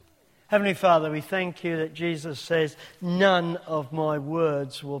Heavenly Father, we thank you that Jesus says, none of my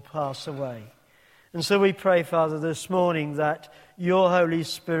words will pass away. And so we pray, Father, this morning that your Holy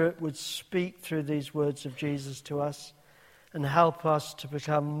Spirit would speak through these words of Jesus to us and help us to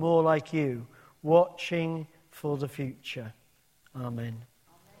become more like you, watching for the future. Amen.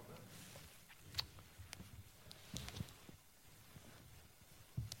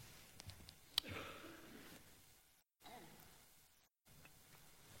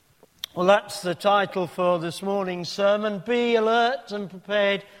 Well, that's the title for this morning's sermon, Be Alert and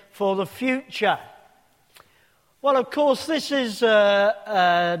Prepared for the Future. Well, of course, this is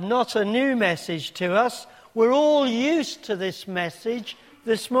not a new message to us. We're all used to this message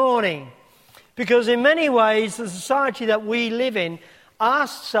this morning because in many ways the society that we live in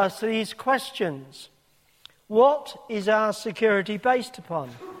asks us these questions. What is our security based upon?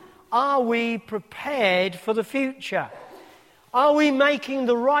 Are we prepared for the future? Are we making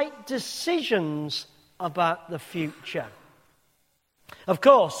the right decisions about the future? Of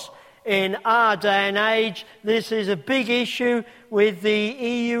course, in our day and age, this is a big issue with the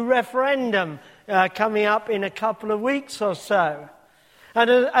EU referendum coming up in a couple of weeks or so. And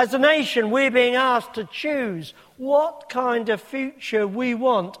as a nation, we're being asked to choose what kind of future we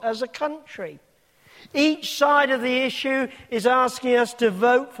want as a country. Each side of the issue is asking us to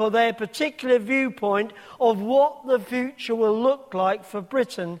vote for their particular viewpoint of what the future will look like for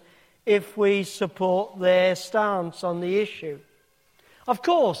Britain if we support their stance on the issue. Of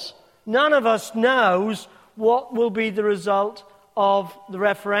course, none of us knows what will be the result of the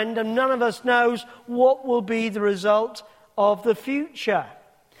referendum. None of us knows what will be the result of the future.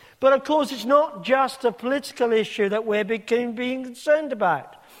 But of course, it's not just a political issue that we're being concerned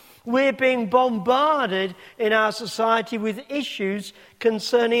about. We're being bombarded in our society with issues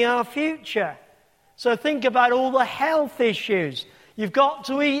concerning our future. So think about all the health issues. You've got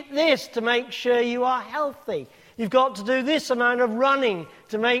to eat this to make sure you are healthy. You've got to do this amount of running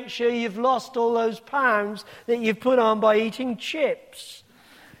to make sure you've lost all those pounds that you've put on by eating chips.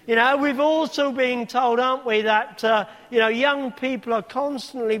 You know, we've also been told, aren't we, that, young people are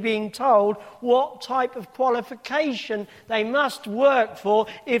constantly being told what type of qualification they must work for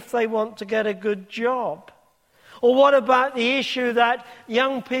if they want to get a good job. Or what about the issue that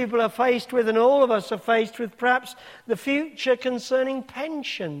young people are faced with, and all of us are faced with, perhaps the future concerning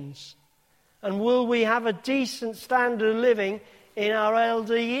pensions? And will we have a decent standard of living in our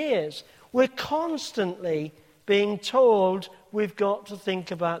elder years? We're constantly being told we've got to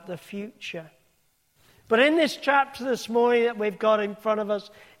think about the future. But in this chapter this morning that we've got in front of us,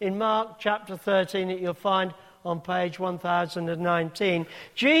 in Mark chapter 13 that you'll find on page 1019,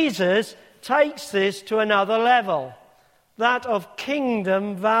 Jesus takes this to another level, that of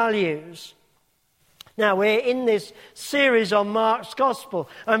kingdom values. Now, we're in this series on Mark's Gospel,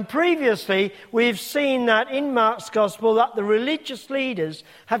 and previously we've seen that in Mark's Gospel that the religious leaders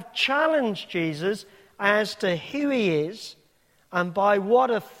have challenged Jesus as to who he is and by what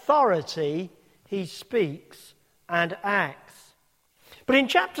authority he speaks and acts. But in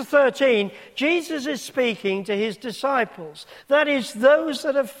chapter 13, Jesus is speaking to his disciples, that is, those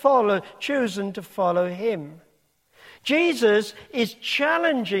that have chosen to follow him. Jesus is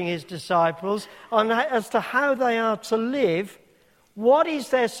challenging his disciples as to how they are to live, what is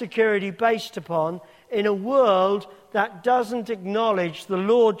their security based upon in a world that doesn't acknowledge the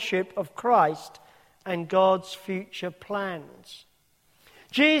lordship of Christ and God's future plans.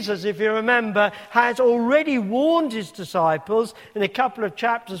 Jesus, if you remember, has already warned his disciples in a couple of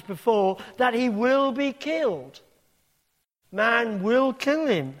chapters before that he will be killed. Man will kill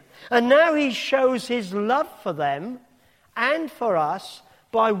him. And now he shows his love for them and for us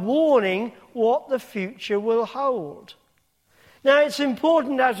by warning what the future will hold. Now, it's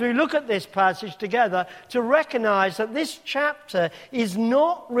important as we look at this passage together to recognize that this chapter is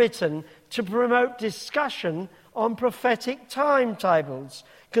not written to promote discussion on prophetic timetables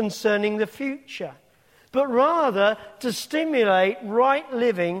concerning the future, but rather to stimulate right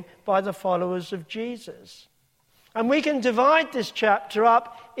living by the followers of Jesus. And we can divide this chapter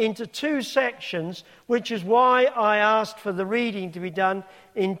up into two sections, which is why I asked for the reading to be done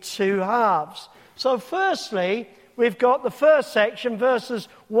in two halves. So firstly, we've got the first section, verses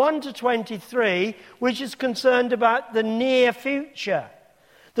 1 to 23, which is concerned about the near future.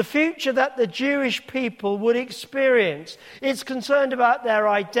 The future that the Jewish people would experience. It's concerned about their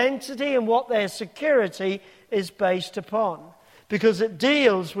identity and what their security is based upon, because it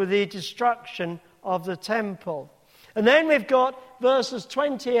deals with the destruction of the temple. And then we've got verses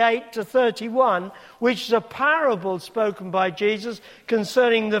 28 to 31, which is a parable spoken by Jesus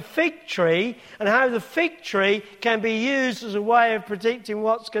concerning the fig tree and how the fig tree can be used as a way of predicting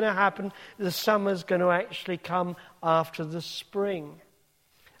what's going to happen. The summer's going to actually come after the spring.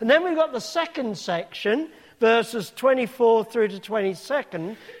 And then we've got the second section, verses 24 through to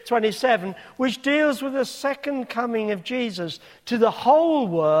 27, which deals with the second coming of Jesus to the whole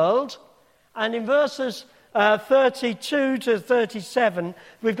world. And in verses 32 to 37,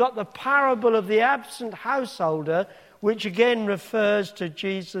 we've got the parable of the absent householder, which again refers to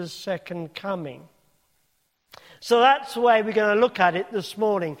Jesus' second coming. So that's the way we're going to look at it this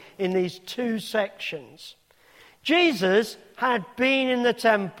morning in these two sections. Jesus had been in the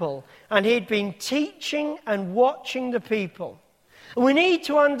temple and he'd been teaching and watching the people. And we need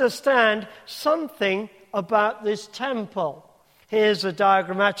to understand something about this temple. Here's a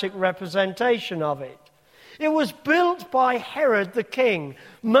diagrammatic representation of it. It was built by Herod the king,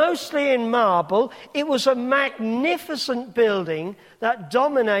 mostly in marble. It was a magnificent building that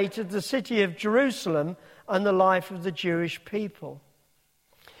dominated the city of Jerusalem and the life of the Jewish people.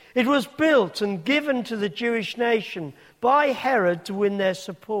 It was built and given to the Jewish nation by Herod to win their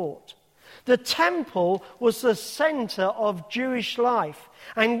support. The temple was the center of Jewish life,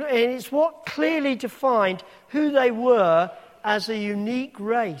 and it's what clearly defined who they were as a unique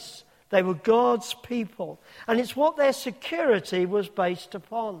race. They were God's people, and it's what their security was based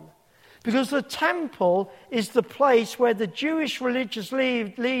upon. Because the temple is the place where the Jewish religious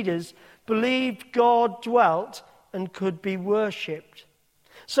leaders believed God dwelt and could be worshipped.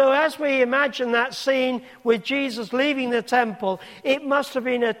 So as we imagine that scene with Jesus leaving the temple, it must have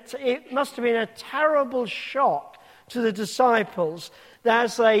been a terrible shock to the disciples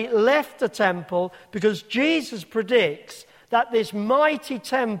as they left the temple, because Jesus predicts that this mighty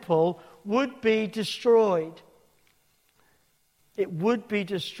temple would be destroyed. It would be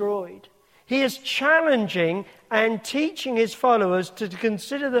destroyed. He is challenging and teaching his followers to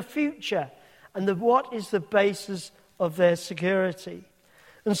consider the future and what is the basis of their security.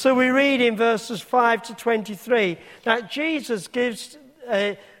 And so we read in verses 5 to 23 that Jesus gives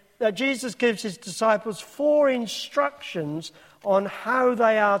his disciples 4 instructions on how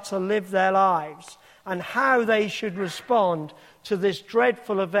they are to live their lives and how they should respond to this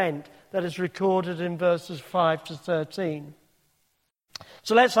dreadful event that is recorded in verses 5 to 13.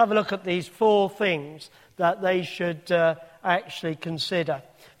 So let's have a look at these 4 things that they should actually consider.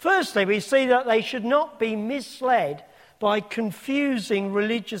 Firstly, we see that they should not be misled by confusing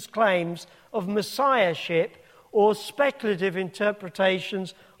religious claims of messiahship or speculative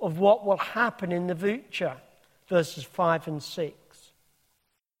interpretations of what will happen in the future. Verses 5 and 6.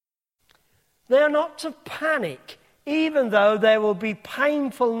 They are not to panic, even though there will be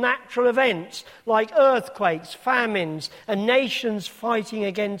painful natural events like earthquakes, famines, and nations fighting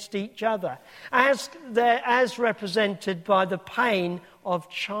against each other, as represented by the pain of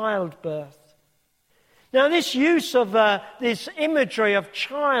childbirth. Now, this use of this imagery of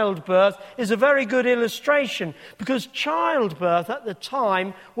childbirth is a very good illustration, because childbirth at the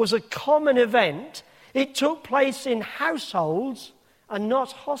time was a common event. It took place in households and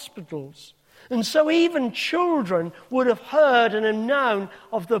not hospitals. And so even children would have heard and have known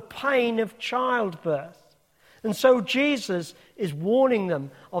of the pain of childbirth. And so Jesus is warning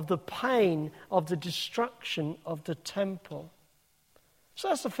them of the pain of the destruction of the temple. So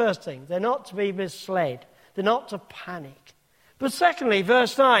that's the first thing. They're not to be misled. They're not to panic. But secondly,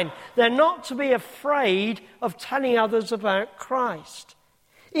 verse 9, they're not to be afraid of telling others about Christ,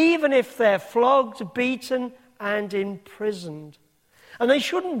 even if they're flogged, beaten, and imprisoned. And they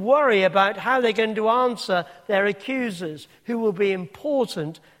shouldn't worry about how they're going to answer their accusers, who will be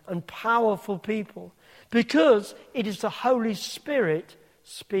important and powerful people, because it is the Holy Spirit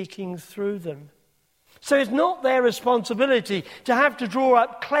speaking through them. So it's not their responsibility to have to draw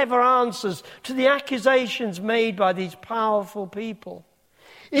up clever answers to the accusations made by these powerful people.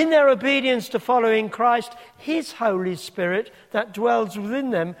 In their obedience to following Christ, his Holy Spirit that dwells within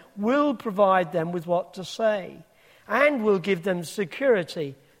them will provide them with what to say and will give them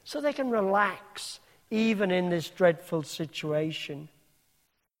security so they can relax even in this dreadful situation.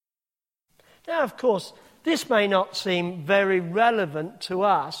 Now, of course, this may not seem very relevant to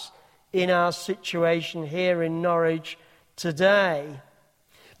us in our situation here in Norwich today.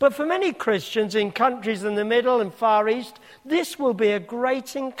 But for many Christians in countries in the Middle and Far East, this will be a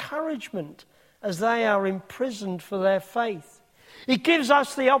great encouragement as they are imprisoned for their faith. It gives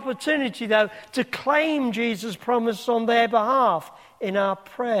us the opportunity, though, to claim Jesus' promise on their behalf in our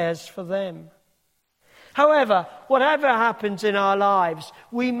prayers for them. However, whatever happens in our lives,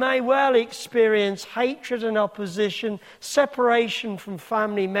 we may well experience hatred and opposition, separation from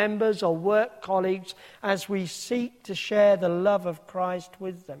family members or work colleagues as we seek to share the love of Christ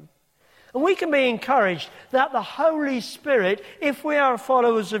with them. And we can be encouraged that the Holy Spirit, if we are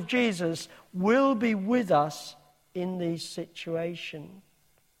followers of Jesus, will be with us in these situations.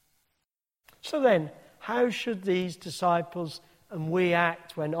 So then, how should these disciples and we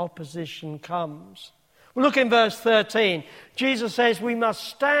act when opposition comes? Well, look in verse 13. Jesus says we must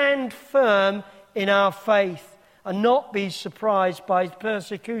stand firm in our faith and not be surprised by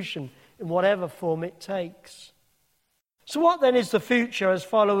persecution in whatever form it takes. So what then is the future as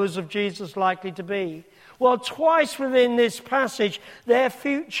followers of Jesus likely to be? Well, twice within this passage, their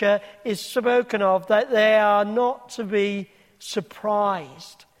future is spoken of, that they are not to be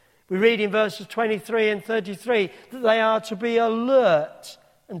surprised. We read in verses 23 and 33 that they are to be alert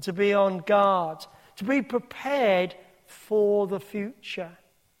and to be on guard, to be prepared for the future.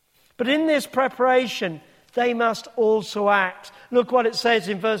 But in this preparation, they must also act. Look what it says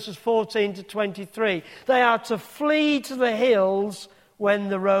in verses 14 to 23. They are to flee to the hills when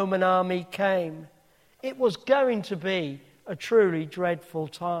the Roman army came. It was going to be a truly dreadful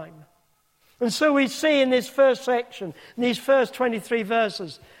time. And so we see in this first section, in these first 23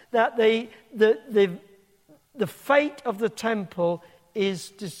 verses, that the fate of the temple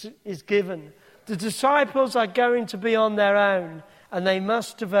is given. The disciples are going to be on their own, and they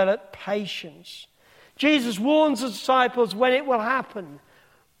must develop patience. Jesus warns the disciples when it will happen,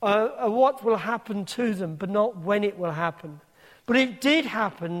 what will happen to them, but not when it will happen. But it did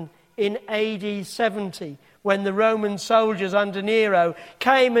happen in AD 70, when the Roman soldiers under Nero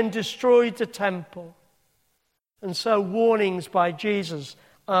came and destroyed the temple. And so warnings by Jesus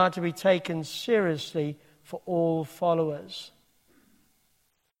are to be taken seriously for all followers.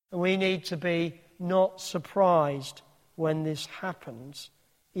 And we need to be not surprised when this happens,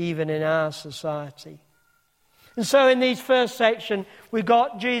 even in our society. And so in this first section, we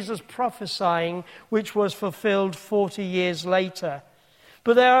got Jesus prophesying, which was fulfilled 40 years later.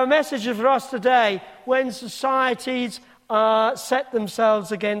 But there are messages for us today when societies set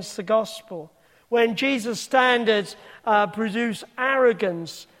themselves against the gospel, when Jesus' standards produce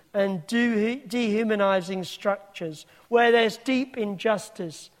arrogance and dehumanizing structures, where there's deep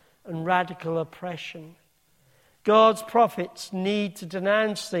injustice and radical oppression. God's prophets need to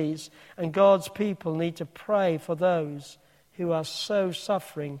denounce these, and God's people need to pray for those who are so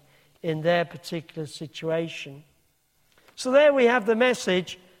suffering in their particular situation. So there we have the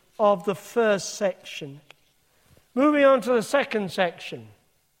message of the first section. Moving on to the second section.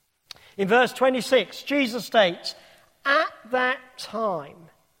 In verse 26, Jesus states, "At that time."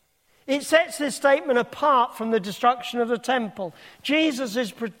 It sets this statement apart from the destruction of the temple. Jesus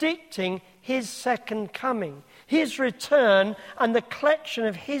is predicting his second coming, his return, and the collection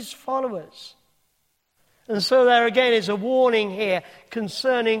of his followers. And so there again is a warning here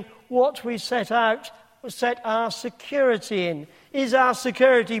concerning what we set our security in. Is our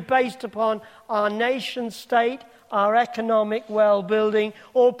security based upon our nation state, our economic well-building,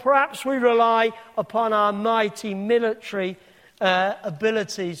 or perhaps we rely upon our mighty military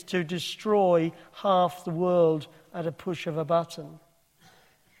abilities to destroy half the world at a push of a button?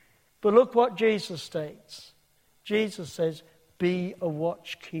 But look what Jesus states. Jesus says, be a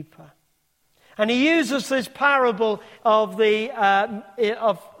watchkeeper. And he uses this parable of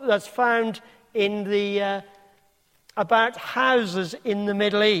that's found in the about houses in the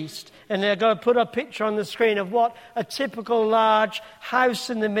Middle East. And they're going to put a picture on the screen of what a typical large house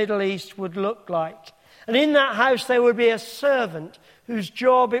in the Middle East would look like. And in that house there would be a servant whose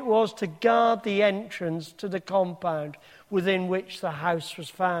job it was to guard the entrance to the compound within which the house was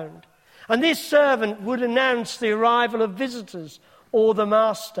found. And this servant would announce the arrival of visitors or the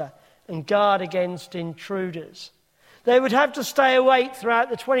master and guard against intruders. They would have to stay awake throughout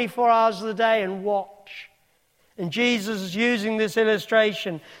the 24 hours of the day and watch. And Jesus is using this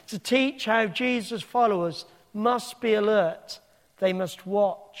illustration to teach how Jesus' followers must be alert. They must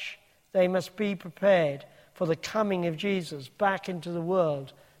watch. They must be prepared for the coming of Jesus back into the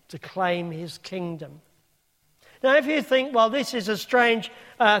world to claim his kingdom. Now, if you think, well, this is a strange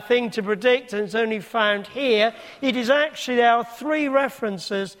thing to predict and it's only found here, it is actually, there are 3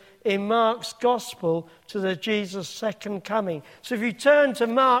 references in Mark's Gospel to the Jesus' second coming. So if you turn to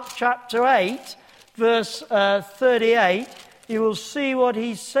Mark chapter 8, verse 38, you will see what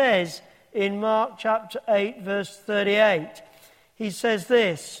he says in Mark chapter 8, verse 38. He says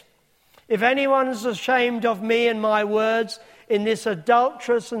this, "If anyone is ashamed of me and my words in this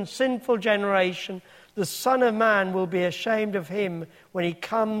adulterous and sinful generation, the Son of Man will be ashamed of him when he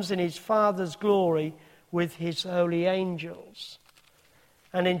comes in his Father's glory with his holy angels.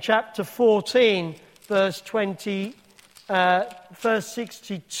 And in chapter 14, verse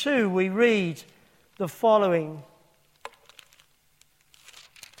 62, we read the following.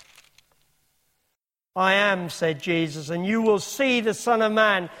 I am, said Jesus, and you will see the Son of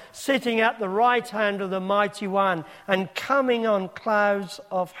Man sitting at the right hand of the Mighty One and coming on clouds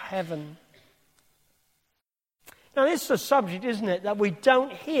of heaven. Now this is a subject, isn't it, that we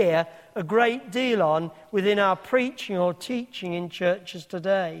don't hear a great deal on within our preaching or teaching in churches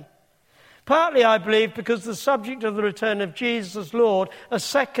today. Partly, I believe, because the subject of the return of Jesus as Lord a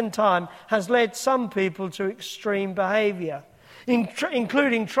second time has led some people to extreme behaviour,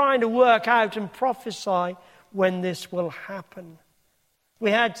 including trying to work out and prophesy when this will happen.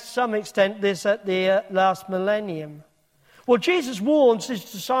 We had to some extent this at the last millennium. Well, Jesus warns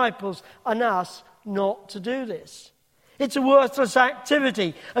his disciples and us not to do this. It's a worthless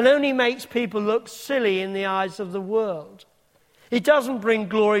activity and only makes people look silly in the eyes of the world. It doesn't bring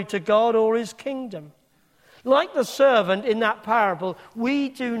glory to God or his kingdom. Like the servant in that parable, we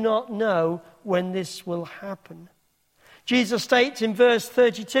do not know when this will happen. Jesus states in verse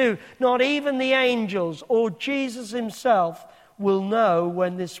 32, not even the angels or Jesus himself will know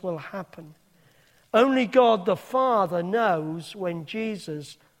when this will happen. Only God the Father knows when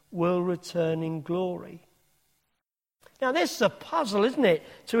Jesus will return in glory. Now this is a puzzle, isn't it,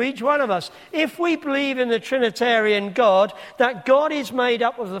 to each one of us. If we believe in the Trinitarian God, that God is made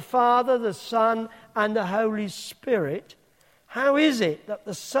up of the Father, the Son, and the Holy Spirit, how is it that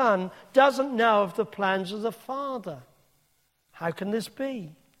the Son doesn't know of the plans of the Father? How can this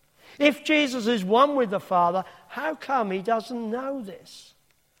be? If Jesus is one with the Father, how come he doesn't know this?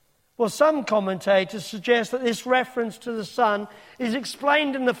 Well, some commentators suggest that this reference to the Son is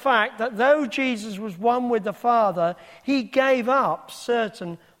explained in the fact that though Jesus was one with the Father, he gave up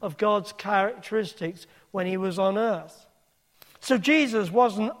certain of God's characteristics when he was on earth. So Jesus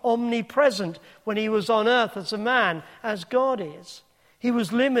wasn't omnipresent when he was on earth as a man, as God is. He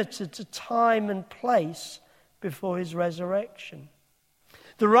was limited to time and place before his resurrection.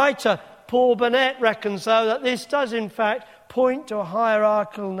 The writer Paul Burnett reckons, though, that this does in fact point to a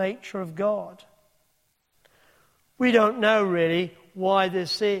hierarchical nature of God. We don't know really why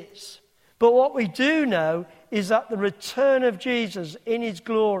this is. But what we do know is that the return of Jesus in his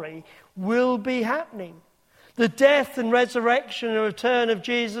glory will be happening. The death and resurrection and return of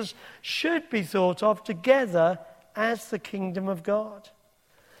Jesus should be thought of together as the kingdom of God.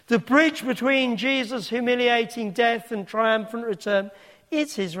 The bridge between Jesus' humiliating death and triumphant return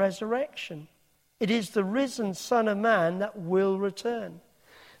is his resurrection. It is the risen Son of Man that will return.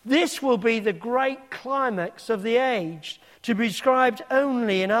 This will be the great climax of the age, to be described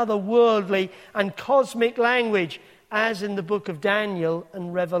only in otherworldly and cosmic language, as in the book of Daniel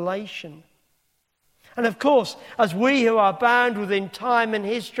and Revelation. And of course, as we who are bound within time and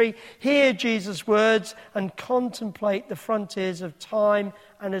history hear Jesus' words and contemplate the frontiers of time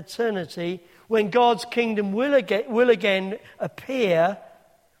and eternity, when God's kingdom will again appear,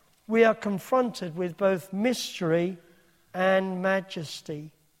 we are confronted with both mystery and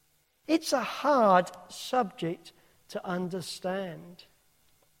majesty. It's a hard subject to understand.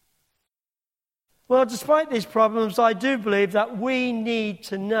 Well, despite these problems, I do believe that we need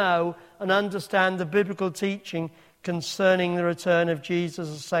to know and understand the biblical teaching concerning the return of Jesus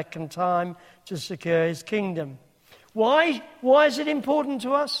a second time to secure his kingdom. Why? Why is it important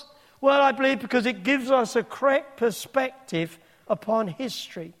to us? Well, I believe because it gives us a correct perspective upon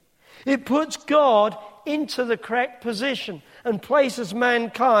history. It puts God into the correct position and places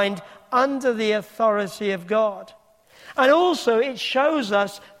mankind under the authority of God. And also it shows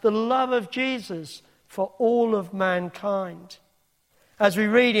us the love of Jesus for all of mankind. As we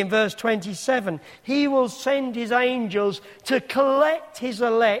read in verse 27, he will send his angels to collect his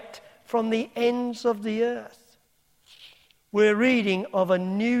elect from the ends of the earth. We're reading of a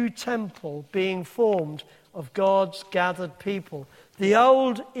new temple being formed of God's gathered people. The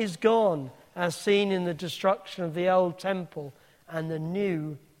old is gone, as seen in the destruction of the old temple, and the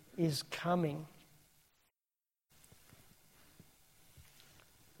new is coming.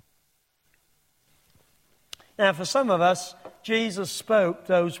 Now, for some of us, Jesus spoke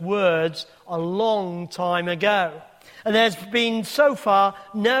those words a long time ago. And there's been so far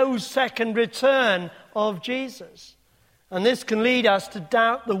no second return of Jesus. And this can lead us to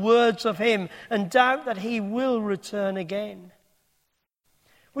doubt the words of him and doubt that he will return again.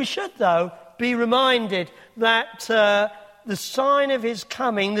 We should, though, be reminded that the sign of his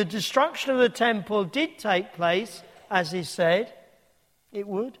coming, the destruction of the temple, did take place, as he said it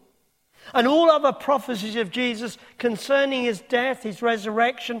would. And all other prophecies of Jesus concerning his death, his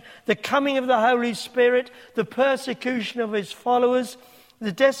resurrection, the coming of the Holy Spirit, the persecution of his followers,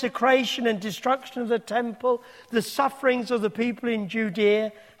 the desecration and destruction of the temple, the sufferings of the people in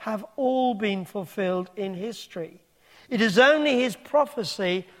Judea have all been fulfilled in history. It is only his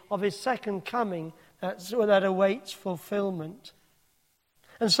prophecy of his second coming that awaits fulfillment.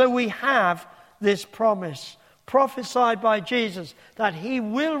 And so we have this promise prophesied by Jesus that he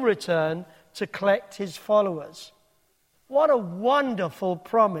will return to collect his followers. What a wonderful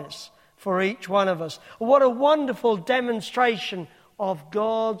promise for each one of us. What a wonderful demonstration of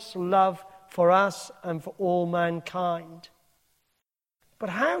God's love for us and for all mankind. But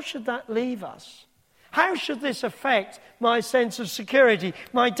how should that leave us? How should this affect my sense of security,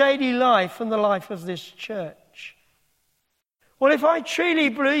 my daily life and the life of this church? Well, if I truly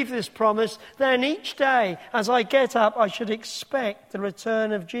believe this promise, then each day as I get up, I should expect the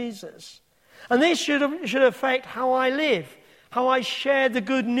return of Jesus. And this should affect how I live, how I share the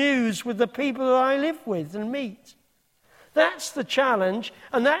good news with the people that I live with and meet. That's the challenge,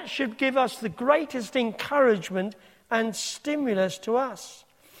 and that should give us the greatest encouragement and stimulus to us.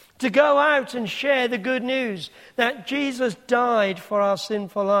 To go out and share the good news that Jesus died for our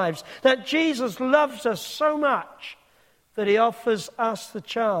sinful lives, that Jesus loves us so much that he offers us the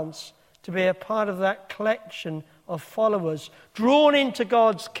chance to be a part of that collection of followers drawn into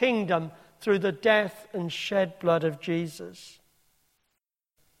God's kingdom through the death and shed blood of Jesus.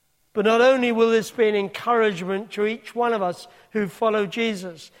 But not only will this be an encouragement to each one of us who follow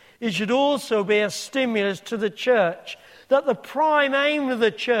Jesus, it should also be a stimulus to the church, that the prime aim of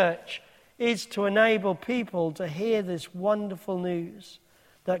the church is to enable people to hear this wonderful news,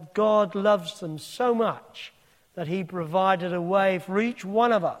 that God loves them so much that he provided a way for each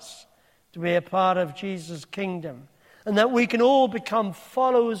one of us to be a part of Jesus' kingdom, and that we can all become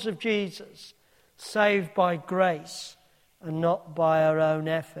followers of Jesus, saved by grace and not by our own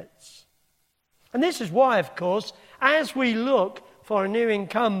efforts. And this is why, of course, as we look for a new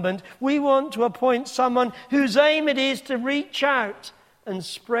incumbent, we want to appoint someone whose aim it is to reach out and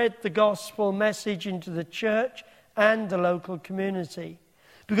spread the gospel message into the church and the local community.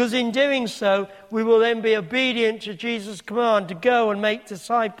 Because in doing so, we will then be obedient to Jesus' command to go and make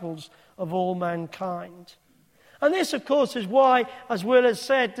disciples of all mankind. And this, of course, is why, as Will has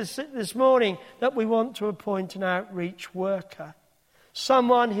said this morning, that we want to appoint an outreach worker.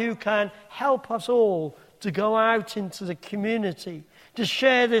 Someone who can help us all to go out into the community, to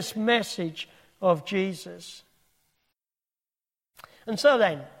share this message of Jesus. And so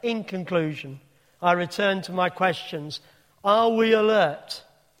then, in conclusion, I return to my questions. Are we alert?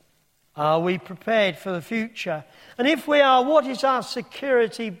 Are we prepared for the future? And if we are, what is our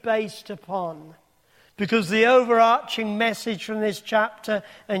security based upon? Because the overarching message from this chapter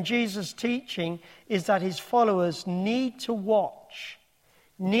and Jesus' teaching is that his followers need to watch,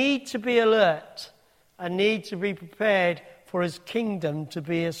 need to be alert, and need to be prepared for his kingdom to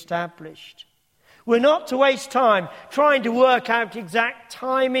be established. We're not to waste time trying to work out exact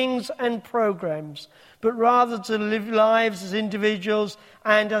timings and programs, but rather to live lives as individuals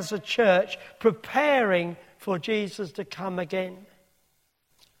and as a church, preparing for Jesus to come again.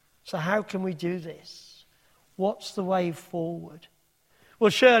 So how can we do this? What's the way forward? Well,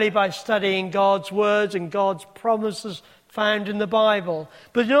 surely by studying God's words and God's promises found in the Bible,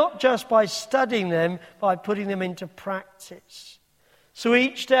 but not just by studying them, by putting them into practice. So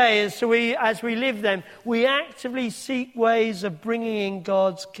each day, as we live them, we actively seek ways of bringing in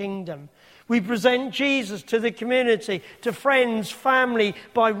God's kingdom. We present Jesus to the community, to friends, family,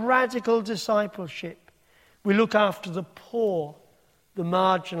 by radical discipleship. We look after the poor, the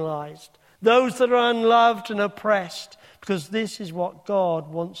marginalized, those that are unloved and oppressed, because this is what God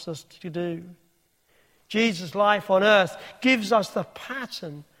wants us to do. Jesus' life on earth gives us the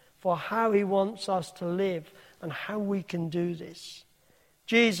pattern for how he wants us to live and how we can do this.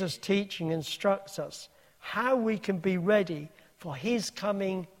 Jesus' teaching instructs us how we can be ready for his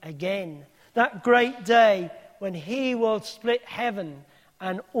coming again. That great day when he will split heaven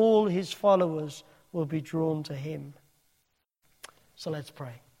and all his followers will be drawn to him. So let's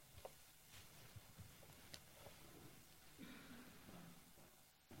pray.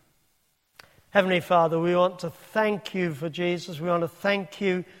 Heavenly Father, we want to thank you for Jesus. We want to thank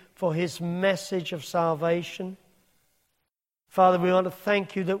you for his message of salvation. Father, we want to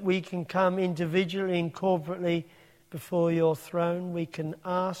thank you that we can come individually and corporately before your throne. We can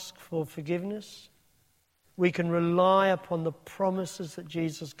ask for forgiveness. We can rely upon the promises that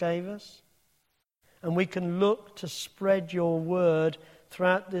Jesus gave us. And we can look to spread your word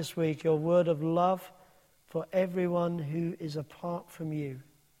throughout this week, your word of love for everyone who is apart from you.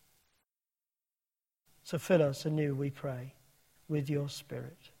 So fill us anew, we pray, with your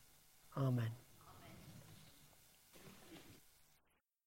Spirit. Amen.